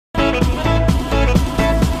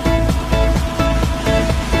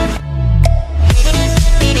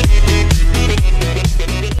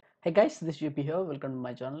Hey guys, this is UP here. Welcome to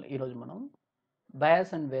my channel. ఈరోజు మనం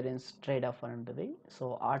bias and variance trade of అని ఉంటుంది. So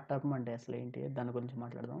ఆ term అంటే అసలు ఏంటి దాని గురించి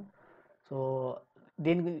మాట్లాడదాం. సో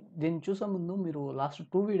దీన్ని చూసే ముందు మీరు లాస్ట్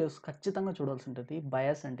 2 వీడియోస్ ఖచ్చితంగా చూడాల్సి ఉంటుంది.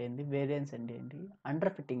 బయాస్ అంటే ఏంటి, వేరియన్స్ అంటే ఏంటి,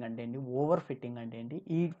 అండర్ ఫిట్టింగ్ అంటే ఏంటి, ఓవర్ ఫిట్టింగ్ అంటే ఏంటి,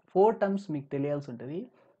 ఈ 4 టర్మ్స్ మీకు తెలియాల్సి ఉంటుంది.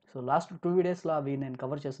 సో లాస్ట్ 2 వీడియోస్లో అవి నేను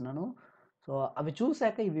కవర్ చేస్తున్నాను. సో అవి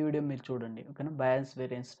చూశాక ఈ వీడియో మీరు చూడండి, ఓకేనా. బయాస్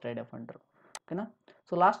వేరియన్స్ ట్రేడ్ ఆఫ్ అంటారు, ఓకేనా.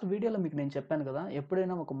 సో లాస్ట్ వీడియోలో మీకు నేను చెప్పాను కదా,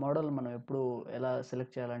 ఎప్పుడైనా ఒక మోడల్ మనం ఎప్పుడు ఎలా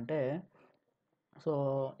సెలెక్ట్ చేయాలంటే, సో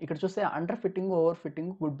ఇక్కడ చూస్తే under fitting, over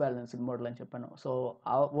fitting, good balanced model అని చెప్పాను. సో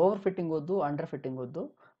ఆ ఓవర్ ఫిట్టింగ్ వద్దు, అండర్ ఫిట్టింగ్ వద్దు,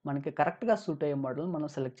 మనకి కరెక్ట్గా సూట్ అయ్యే మోడల్ మనం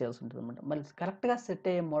సెలెక్ట్ చేయాల్సి ఉంటుంది అనమాట. మరి కరెక్ట్గా సెట్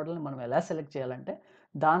అయ్యే మోడల్ని మనం ఎలా సెలెక్ట్ చేయాలంటే,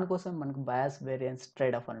 దానికోసం మనకు బయాస్ వేరియన్స్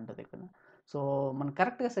ట్రేడ్ ఆఫ్ అని ఉంటుంది ఇక్కడ. సో మనం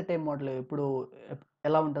కరెక్ట్గా సెట్ అయ్యే మోడల్ ఇప్పుడు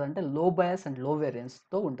ఎలా ఉంటుందంటే, లో బయాస్ అండ్ లో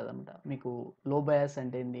వేరియన్స్తో ఉంటుంది అనమాట. మీకు లో బయాస్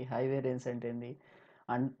అంటే ఏంది, హై వేరియన్స్ అంటే ఏంది,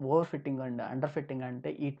 and over fitting and under fitting అంటే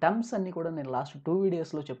ఈ టర్మ్స్ అన్నీ కూడా నేను లాస్ట్ 2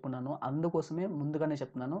 వీడియోస్లో చెప్పున్నాను. అందుకోసమే ముందుగానే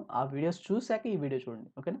చెప్తున్నాను. ఆ వీడియోస్ చూశాక ఈ వీడియో చూడండి,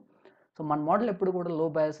 ఓకేనా. సో మన మోడల్ ఎప్పుడు కూడా లో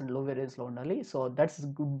బయాస్ అండ్ లో వేరియన్స్లో ఉండాలి. So that's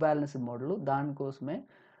good balanced model. దానికోసమే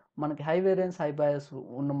మనకి హై వేరియన్స్, హై బయాస్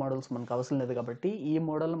ఉన్న మోడల్స్ మనకు అవసరం లేదు. కాబట్టి ఈ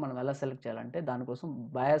మోడల్ని మనం ఎలా సెలెక్ట్ చేయాలంటే, దానికోసం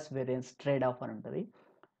బయాస్ వేరియన్స్ ట్రేడ్ ఆఫ్ అని ఉంటుంది.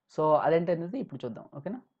 సో అదేంటనేది ఇప్పుడు చూద్దాం,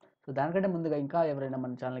 ఓకేనా. సో దానికంటే ముందుగా ఇంకా ఎవరైనా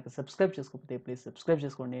మన ఛానల్కి సబ్స్క్రైబ్ చేసుకోకపోతే ప్లీజ్ సబ్స్క్రైబ్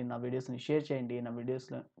చేసుకోండి. నా వీడియోస్ని షేర్ చేయండి. నా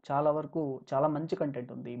వీడియోస్లో చాలా మంచి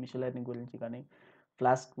కంటెంట్ ఉంది మిషన్ లెర్నింగ్ గురించి, కానీ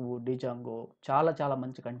ఫ్లాస్క్, డిజాంగో, చాలా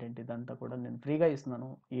మంచి కంటెంట్. ఇదంతా కూడా నేను ఫ్రీగా ఇస్తున్నాను.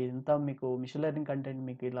 ఇంత మీకు మిషన్ లెర్నింగ్ కంటెంట్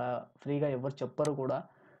మీకు ఇలా ఫ్రీగా ఎవరు చెప్పరు కూడా.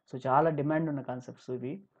 సో చాలా డిమాండ్ ఉన్న కాన్సెప్ట్స్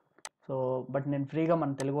ఇవి. సో బట్ నేను ఫ్రీగా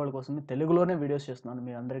మన తెలుగు వాళ్ళ కోసం తెలుగులోనే వీడియోస్ చేస్తున్నాను.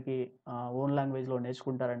 మీరు అందరికీ ఓన్ లాంగ్వేజ్లో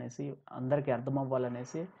నేర్చుకుంటారనేసి, అందరికీ అర్థం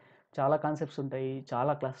అవ్వాలనేసి. చాలా కాన్సెప్ట్స్ ఉంటాయి,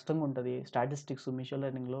 చాలా కష్టంగా ఉంటుంది. స్టాటిస్టిక్స్ మిషన్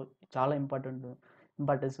లెర్నింగ్లో చాలా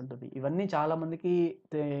ఇంపార్టెన్స్ ఉంటుంది. ఇవన్నీ చాలామందికి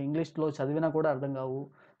ఇంగ్లీష్లో చదివినా కూడా అర్థం కావు.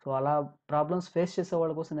 సో అలా ప్రాబ్లమ్స్ ఫేస్ చేసే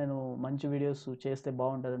వాళ్ళ కోసం నేను మంచి వీడియోస్ చేస్తే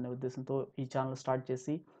బాగుంటుందనే ఉద్దేశంతో ఈ ఛానల్ స్టార్ట్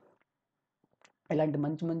చేసి ఇలాంటి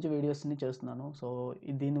మంచి వీడియోస్ని చేస్తున్నాను. సో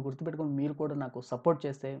దీన్ని గుర్తుపెట్టుకొని మీరు కూడా నాకు సపోర్ట్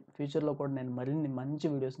చేస్తే ఫ్యూచర్లో కూడా నేను మరిన్ని మంచి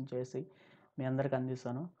వీడియోస్ని చేసి మీ అందరికి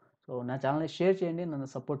అందిస్తాను. సో నా ఛానల్ని షేర్ చేయండి, నన్ను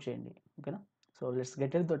సపోర్ట్ చేయండి, ఓకేనా. So let's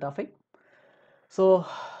get in to topic. So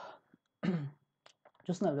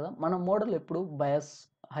చూస్తున్నారు కదా, మన మోడల్ ఎప్పుడు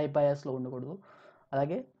హై బయాస్లో ఉండకూడదు,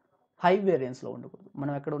 అలాగే హై వేరియన్స్లో ఉండకూడదు.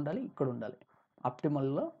 మనం ఎక్కడ ఉండాలి, ఇక్కడ ఉండాలి.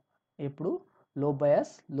 ఆప్టిమల్లో ఎప్పుడు లో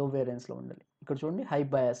బయాస్, లో వేరియన్స్లో ఉండాలి. ఇక్కడ చూడండి, హై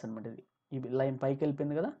బయాస్ అనమాట. ఇది లైన్ పైకి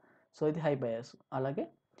వెళ్ళిపోయింది కదా. సో ఇది హై బయాస్, అలాగే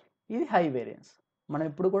ఇది హై వేరియన్స్. మనం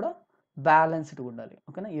ఎప్పుడు కూడా బ్యాలెన్స్డ్గా ఉండాలి,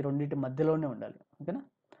 ఓకేనా. ఈ రెండింటి మధ్యలోనే ఉండాలి, ఓకేనా.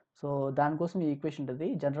 సో దానికోసం ఈ ఈక్వేషన్ ఉంటుంది,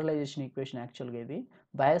 జనరలైజేషన్ ఈక్వేషన్. యాక్చువల్గా ఇది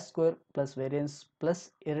bias square plus variance plus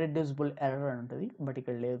irreducible error అని ఉంటుంది, బట్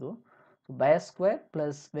ఇక్కడ లేదు. So bias square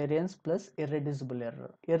plus variance plus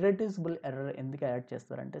irreducible error ఎందుకు యాడ్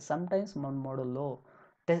చేస్తారంటే, సమ్ టైమ్స్ మన మోడల్లో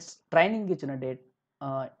ట్రైనింగ్ ఇచ్చిన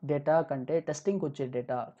డేటా కంటే టెస్టింగ్కి వచ్చే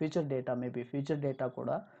డేటా, ఫ్యూచర్ డేటా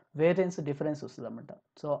కూడా డిఫరెన్స్ వస్తుంది అన్నమాట.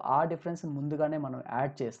 సో ఆ డిఫరెన్స్ ముందుగానే మనం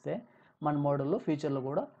యాడ్ చేస్తే మన మోడల్లో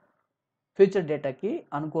ఫ్యూచర్ డేటాకి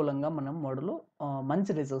అనుకూలంగా మనం మోడల్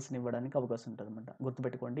మంచి రిజల్ట్స్ని ఇవ్వడానికి అవకాశం ఉంటుంది అన్నమాట.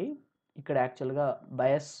 గుర్తుపెట్టుకోండి, ఇక్కడ యాక్చువల్గా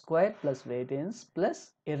bias square plus variance plus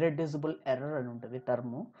irreducible error అని ఉంటుంది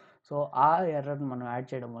టర్ము. సో ఆ ఎర్రర్ని మనం యాడ్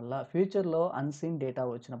చేయడం వల్ల ఫ్యూచర్లో అన్సీన్ డేటా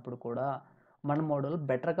వచ్చినప్పుడు కూడా మన మోడల్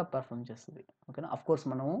బెటర్గా పర్ఫామ్ చేస్తుంది, ఓకేనా. అఫ్కోర్స్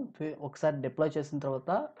మనం ఒకసారి డిప్లాయ్ చేసిన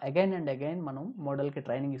తర్వాత అగైన్ అండ్ అగైన్ మనం మోడల్కి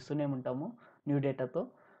ట్రైనింగ్ ఇస్తూనే ఉంటాము న్యూ డేటాతో.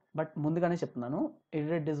 బట్ ముందుగానే చెప్తున్నాను,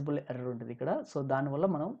 ఇర్రెడ్యూసిబుల్ ఎర్రర్ ఉంటుంది ఇక్కడ. సో దానివల్ల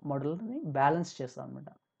మనం మోడల్ని బ్యాలెన్స్ చేస్తాం అనమాట.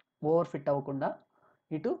 ఓవర్ ఫిట్ అవ్వకుండా,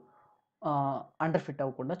 ఇటు అండర్ ఫిట్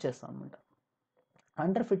అవ్వకుండా చేస్తాం అనమాట.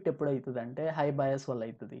 అండర్ ఫిట్ ఎప్పుడు అవుతుంది అంటే హై బయాస్ వల్ల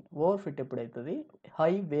అవుతుంది. ఓవర్ ఫిట్ ఎప్పుడు అవుతుంది,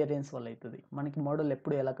 హై వేరియన్స్ వల్ల అవుతుంది. మనకి మోడల్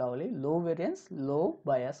ఎప్పుడు ఎలా కావాలి, లో వేరియన్స్, లో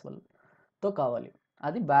బయాస్ వల్లతో కావాలి.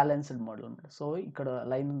 అది బ్యాలెన్స్డ్ మోడల్ అనమాట. సో ఇక్కడ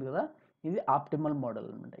లైన్ ఉంది కదా, ఇది ఆప్టిమల్ మోడల్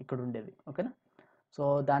అనమాట ఇక్కడ ఉండేది, ఓకేనా. సో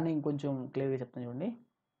దాన్ని ఇంకొంచెం క్లియర్గా చెప్తాను చూడండి.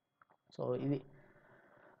 సో ఇది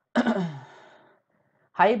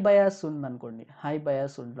హై బయాస్ ఉందనుకోండి, హై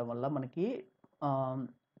బయాస్ ఉండడం వల్ల మనకి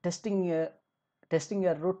టెస్టింగ్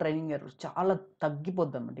ఎర్రర్, ట్రైనింగ్ ఎర్రర్ చాలా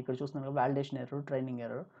తగ్గిపోద్ది అనమాట. ఇక్కడ చూస్తున్నాను validation error, training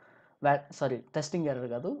error, testing error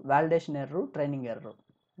కాదు, వాలిడేషన్ ఎర్రర్, ట్రైనింగ్ ఎర్రర్,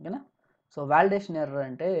 ఓకేనా. సో వాలిడేషన్ ఎర్రర్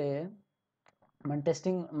అంటే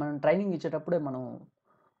మనం ట్రైనింగ్ ఇచ్చేటప్పుడే మనం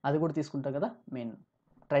అది కూడా తీసుకుంటాం కదా. మెయిన్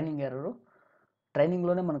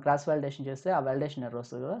ట్రైనింగ్లోనే మనం క్రాస్ వాలిడేషన్ చేస్తే ఆ వాలిడేషన్ ఎర్రర్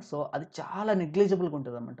వస్తుంది కదా. సో అది చాలా నెగ్లిజిబుల్గా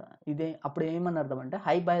ఉంటుంది అనమాట. అప్పుడు ఏమని అర్థం అంటే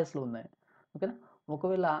హై బయాస్లో ఉంది, ఓకేనా.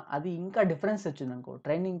 ఒకవేళ అది ఇంకా డిఫరెన్స్ వచ్చింది అనుకో,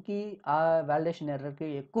 ట్రైనింగ్కి ఆ వాలిడేషన్ ఎర్రర్కి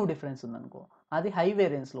ఎక్కువ డిఫరెన్స్ ఉందనుకో, అది హై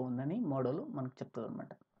వేరియన్స్లో ఉందని మోడల్ మనకు చెప్తుంది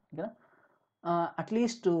అనమాట, ఓకేనా.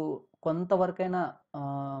 అట్‌లీస్ట్ కొంతవరకైనా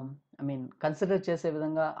ఐ మీన్ కన్సిడర్ చేసే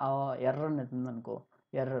విధంగా ఎర్రర్ అనేది ఉందనుకో,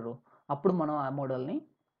 ఎర్రరు. అప్పుడు మనం ఆ మోడల్‌ని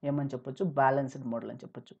ఏమని చెప్పొచ్చు, బ్యాలెన్స్‌డ్ మోడల్ అని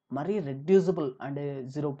చెప్పొచ్చు. మరీ రెడ్యూసిబుల్ అంటే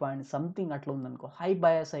 0 పాయింట్ సంథింగ్ అట్లా ఉందనుకో, హై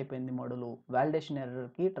బయాస్ అయిపోయింది మోడలు. వాలిడేషన్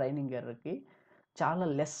ఎర్రర్‌కి, ట్రైనింగ్ ఎర్రర్‌కి చాలా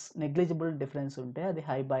లెస్ నెగ్లిజిబుల్ డిఫరెన్స్ ఉంటే అది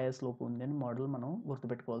హై బయాస్‌లోకి ఉందని మోడల్ మనం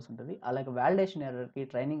గుర్తుపెట్టుకోవాల్సి ఉంటది. అలాగే వాలిడేషన్ ఎర్రర్‌కి,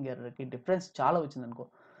 ట్రైనింగ్ ఎర్రర్‌కి డిఫరెన్స్ చాలా వచ్చిందనుకో,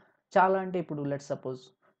 చాలా అంటే ఇప్పుడు లెట్స్ సపోజ్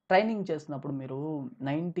ట్రైనింగ్ చేస్తున్నప్పుడు మీరు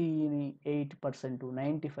 98%,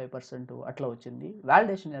 95% అట్లా వచ్చింది.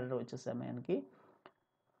 వాలిడేషన్ ఎర్రర్ వచ్చే సమయానికి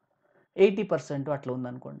 80% అట్లా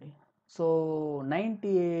ఉందనుకోండి. సో,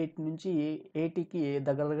 98 నుంచి 80కి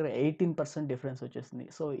దగ్గర దగ్గర 18% డిఫరెన్స్ వచ్చేసింది.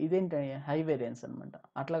 సో, ఇదేంటి హై వేరియన్స్ అనమాట.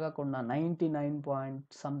 అట్లా కాకుండా 99 పాయింట్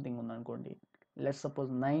సంథింగ్ ఉందనుకోండి. లెట్స్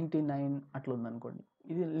సపోజ్ 99 అట్లా ఉందనుకోండి.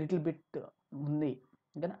 ఇది లిటిల్ బిట్ ఉంది.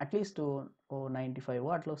 కానీ అట్‌లీస్ట్ ఓ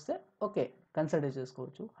 95 అట్లా వస్తే ఓకే. కన్సిడర్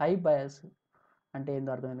చేసుకోవచ్చు. హై బయాస్ అంటే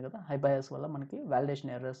ఏందో అర్థమైంది కదా! హై బయాస్ వల్ల మనకి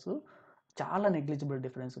వాలిడేషన్ ఎర్రర్స్ చాలా నెగ్లిజిబుల్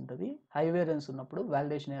డిఫరెన్స్ ఉంటది. హై వేరియన్స్ ఉన్నప్పుడు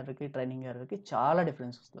వాలిడేషన్ ఎర్రర్‌కి, ట్రైనింగ్ ఎర్రర్‌కి చాలా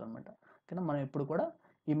డిఫరెన్స్ వస్తదనమాట. కానీ మనం ఎప్పుడు కూడా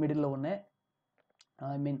ఈ మిడిల్‌లో ఉన్న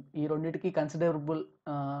ఐ మీన్ ఈ రెండిటికి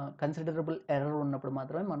కన్సిడరబుల్ ఎర్రర్ ఉన్నప్పుడు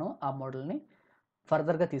మాత్రమే మనం ఆ మోడల్‌ని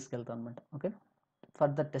ఫర్దర్‌గా తీసుకెళ్తాం అనమాట. ఓకేనా?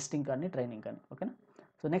 ఫర్దర్ టెస్టింగ్ కానీ, ట్రైనింగ్ కానీ. ఓకేనా?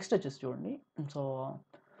 సో, నెక్స్ట్ వచ్చేసి చూడండి. సో,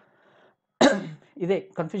 ఇదే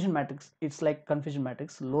confusion matrix. It's like confusion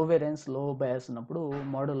matrix. లో వేరియన్స్, లో బయాస్ ఉన్నప్పుడు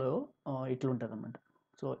మోడల్ ఇట్లుంటదనమాట.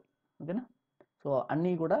 సో, ఓకేనా? సో,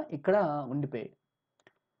 అన్నీ కూడా ఇక్కడ ఉండిపోయాయి.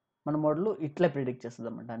 మన మోడల్ ఇట్లే ప్రిడిక్ట్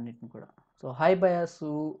చేస్తదనమాట అన్నిటిని కూడా. సో, హై బయాస్,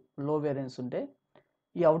 లో వేరియన్స్ ఉంటే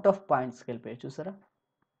ఈ ఔట్ ఆఫ్ పాయింట్స్‌కి వెళ్ళిపోయాయి చూసారా?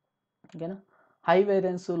 ఓకేనా? హై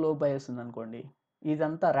వేరియన్స్, లో బయాస్ ఉందనుకోండి.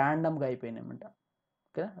 ఇదంతా ర్యాండమ్‌గా అయిపోయినాయన్నమాట.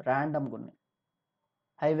 ఓకేనా? ర్యాండమ్‌గా ఉన్నాయి.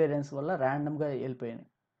 హై వేరియన్స్ వల్ల ర్యాండమ్‌గా వెళ్ళిపోయినాయి.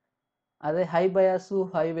 అదే హై బయాస్,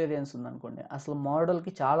 హై వేరియన్స్ ఉందనుకోండి. అసలు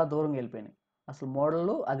మోడల్‌కి చాలా దూరంగా వెళ్ళిపోయినాయి. అసలు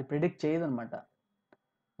మోడల్ అది ప్రిడిక్ట్ చేయదనమాట.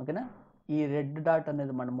 ఓకేనా? ఈ రెడ్ డాట్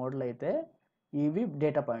అనేది మన మోడల్ అయితే ఇవి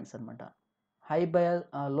డేటా పాయింట్స్ అనమాట.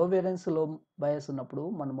 లో వేరియన్స్, లో బయాస్ ఉన్నప్పుడు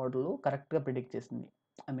మన మోడల్ కరెక్ట్‌గా ప్రిడిక్ట్ చేసింది.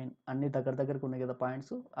 ఐ మీన్ అన్ని దగ్గర దగ్గరకు ఉన్నాయి కదా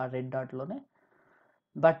పాయింట్స్ ఆ రెడ్ డాట్‌లోనే.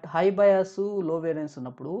 బట్ హై బయాస్, లో వేరియన్స్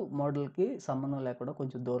ఉన్నప్పుడు మోడల్‌కి సంబంధం లేకుండా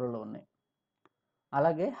కొంచెం దూరంలో ఉన్నాయి.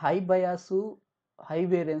 అలాగే హై బయాస్, హై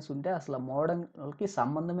వేరియన్స్ ఉంటే అసలు మోడల్‌కి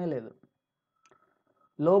సంబంధమే లేదు.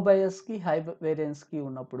 లో బయాస్‌కి, హై వేరియన్స్‌కి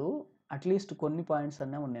ఉన్నప్పుడు అట్‌లీస్ట్ కొన్ని పాయింట్స్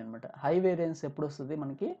అన్నా ఉన్నాయన్నమాట. హై వేరియన్స్ ఎప్పుడొస్తది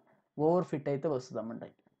మనకి ఓవర్ ఫిట్ అయితే వస్తదన్నమాట.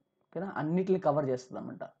 ఓకేనా? అన్నిటిని కవర్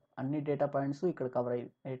చేస్తదన్నమాట. అన్ని డేటా పాయింట్స్ ఇక్కడ కవర్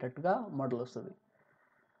అయ్యేటట్టుగా మోడల్ వస్తది.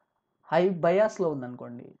 హై బయాస్‌లో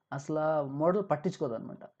ఉందనుకోండి, అసలా మోడల్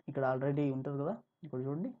పట్టించుకోదనమాట. ఇక్కడ ఆల్రెడీ ఉంటది కదా! ఇక్కడ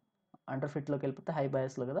చూడండి. అండర్ ఫిట్‌లోకి వెళ్ళిపోతే హై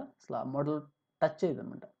బయాస్‌లో కదా! అసల మోడల్ టచ్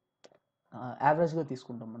చేయదనమాట. యావరేజ్‌గా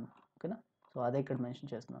తీసుకుంటాం మనం. ఓకేనా? సో, అదే ఇక్కడ మెన్షన్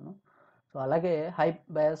చేస్తున్నాను. సో, అలాగే హై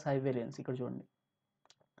బయాస్, హై వేరియన్స్ ఇక్కడ చూడండి.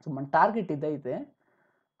 సో, మన టార్గెట్ ఇదైతే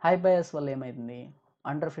హై బయాస్ వల్ల ఏమైతుంది?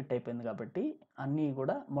 అండర్ ఫిట్ అయిపోయింది కాబట్టి అన్నీ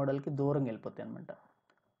కూడా మోడల్‌కి దూరంగా వెళ్ళిపోతాయి అనమాట.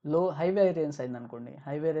 హై వేరియన్స్ అయిందనుకోండి.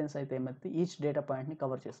 హై వేరియన్స్ అయితే ఏమైద్ది? ఈచ్ డేటా పాయింట్‌ని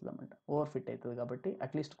కవర్ చేస్తదనమాట. ఓవర్ ఫిట్ అయితది కాబట్టి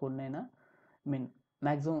అట్‌లీస్ట్ కొన్నైనా ఐ మీన్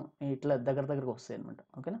మాక్సిమం ఇట్లా దగ్గర దగ్గరగా వస్తాయన్నమాట.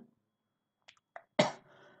 ఓకేనా?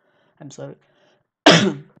 I'm sorry.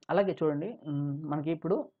 అలాగే చూడండి మనకి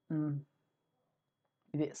ఇప్పుడు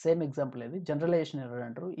ఇది సేమ్ ఎగ్జాంపుల్ ఇది. జనరలైజేషన్ ఎర్రర్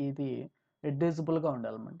అంటారు. ఇది రెడ్యూసిబుల్‌గా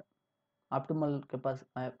ఉండాలన్నమాట.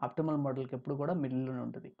 ఆప్టిమల్ మోడల్‌కి ఎప్పుడు కూడా మిడిల్‌లోనే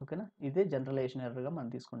ఉంటది. ఓకేనా? ఇదే జనరలైజేషన్ ఎర్రర్‌గా మనం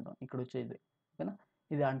తీసుకుంటాం. ఇక్కడొచ్చేది. ఓకేనా?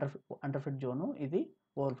 ఇది అండర్ ఫిట్ జోను. ఇది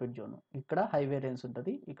ఓవర్ ఫిట్ జోను. ఇక్కడ హై వేరియన్స్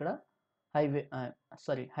ఉంటది. ఇక్కడ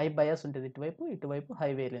హై బయాస్ ఉంటది ఇటువైపు. ఇటువైపు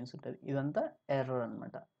హై వేరియన్స్ ఉంటది. ఇదంతా ఎర్రర్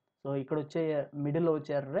అనమాట. సో, ఇక్కడొచ్చే మిడిల్‌లో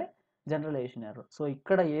వచ్చే ఎర్రరే జనరలైజేషన్ ఎర్రర్. సో,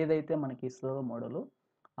 ఇక్కడ ఏదైతే మనకి ఇస్తదో మోడలు,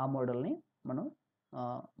 ఆ మోడల్‌ని మనం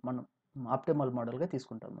మనం ఆప్టిమల్ మోడల్‌గా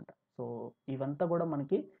తీసుకుంటాం అనమాట. సో, ఇవంతా కూడా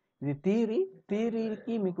మనకి ఇది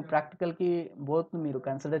థియరీకి మీకు ప్రాక్టికల్‌కి బోత్ మీరు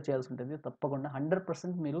కన్సిడర్ చేయాల్సి ఉంటుంది. తప్పకుండా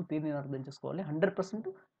 100% మీరు థియరీని అర్థం చేసుకోవాలి. 100%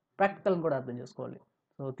 ప్రాక్టికల్‌ని కూడా అర్థం చేసుకోవాలి.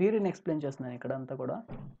 సో, థియరీని ఎక్స్‌ప్లెయిన్ చేస్తున్నాను ఇక్కడ అంతా కూడా.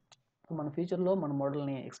 సో, మన ఫ్యూచర్‌లో మన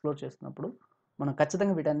మోడల్‌ని ఎక్స్‌ప్లోర్ చేస్తున్నప్పుడు మనం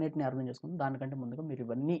ఖచ్చితంగా వీటన్నిటిని అర్థం చేసుకుందాం. దానికంటే ముందుగా మీరు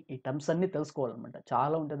ఇవన్నీ ఈ టర్మ్స్ అన్నీ తెలుసుకోవాలన్నమాట.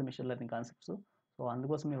 చాలా ఉంటుంది మెషిన్ లెర్నింగ్ కాన్సెప్ట్స్. సో,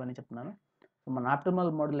 అందుకోసం ఇవన్నీ చెప్తున్నాను. సో, మన ఆప్టిమల్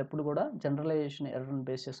మోడల్ ఎప్పుడు కూడా జనరలైజేషన్ ఎర్రర్‌ని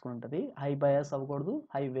బేస్ చేసుకొని ఉంటది. హై బయాస్ అవ్వకూడదు,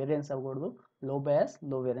 హై వేరియన్స్ అవ్వకూడదు. లో బయాస్,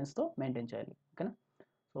 లో వేరియన్స్‌తో మెయింటైన్ చేయాలి. ఓకేనా?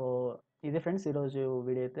 సో, ఇది ఫ్రెండ్స్ ఈరోజు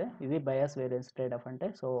వీడియో అయితే. ఇది బయాస్ వేరియన్స్ ట్రేడ్ ఆఫ్ అంటే.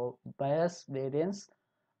 So, bias, variance,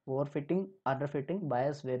 over fitting, under fitting,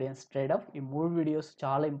 bias, variance trade of ఈ 3 వీడియోస్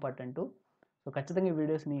చాలా ఇంపార్టెంటు. సో, ఖచ్చితంగా ఈ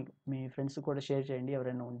వీడియోస్‌ని మీ ఫ్రెండ్స్ కూడా షేర్ చేయండి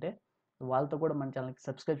ఎవరైనా ఉంటే. వాళ్ళతో కూడా మన ఛానల్‌కి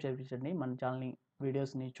సబ్స్క్రైబ్ చేపించండి. మన ఛానల్‌ని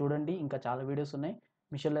వీడియోస్‌ని చూడండి. ఇంకా చాలా వీడియోస్ ఉన్నాయి.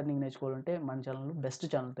 మిషన్ లెర్నింగ్ నేర్చుకోవాలంటే మన ఛానల్ బెస్ట్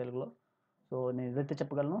ఛానల్ తెలుగులో. సో, నేను ఇదైతే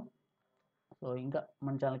చెప్పగలను. సో ఇంకా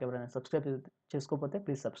మన ఛానల్కి ఎవరైనా సబ్స్క్రైబ్ చేసుకోకపోతే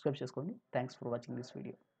ప్లీజ్ సబ్స్క్రైబ్ చేసుకోండి. Thanks for watching this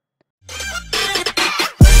video.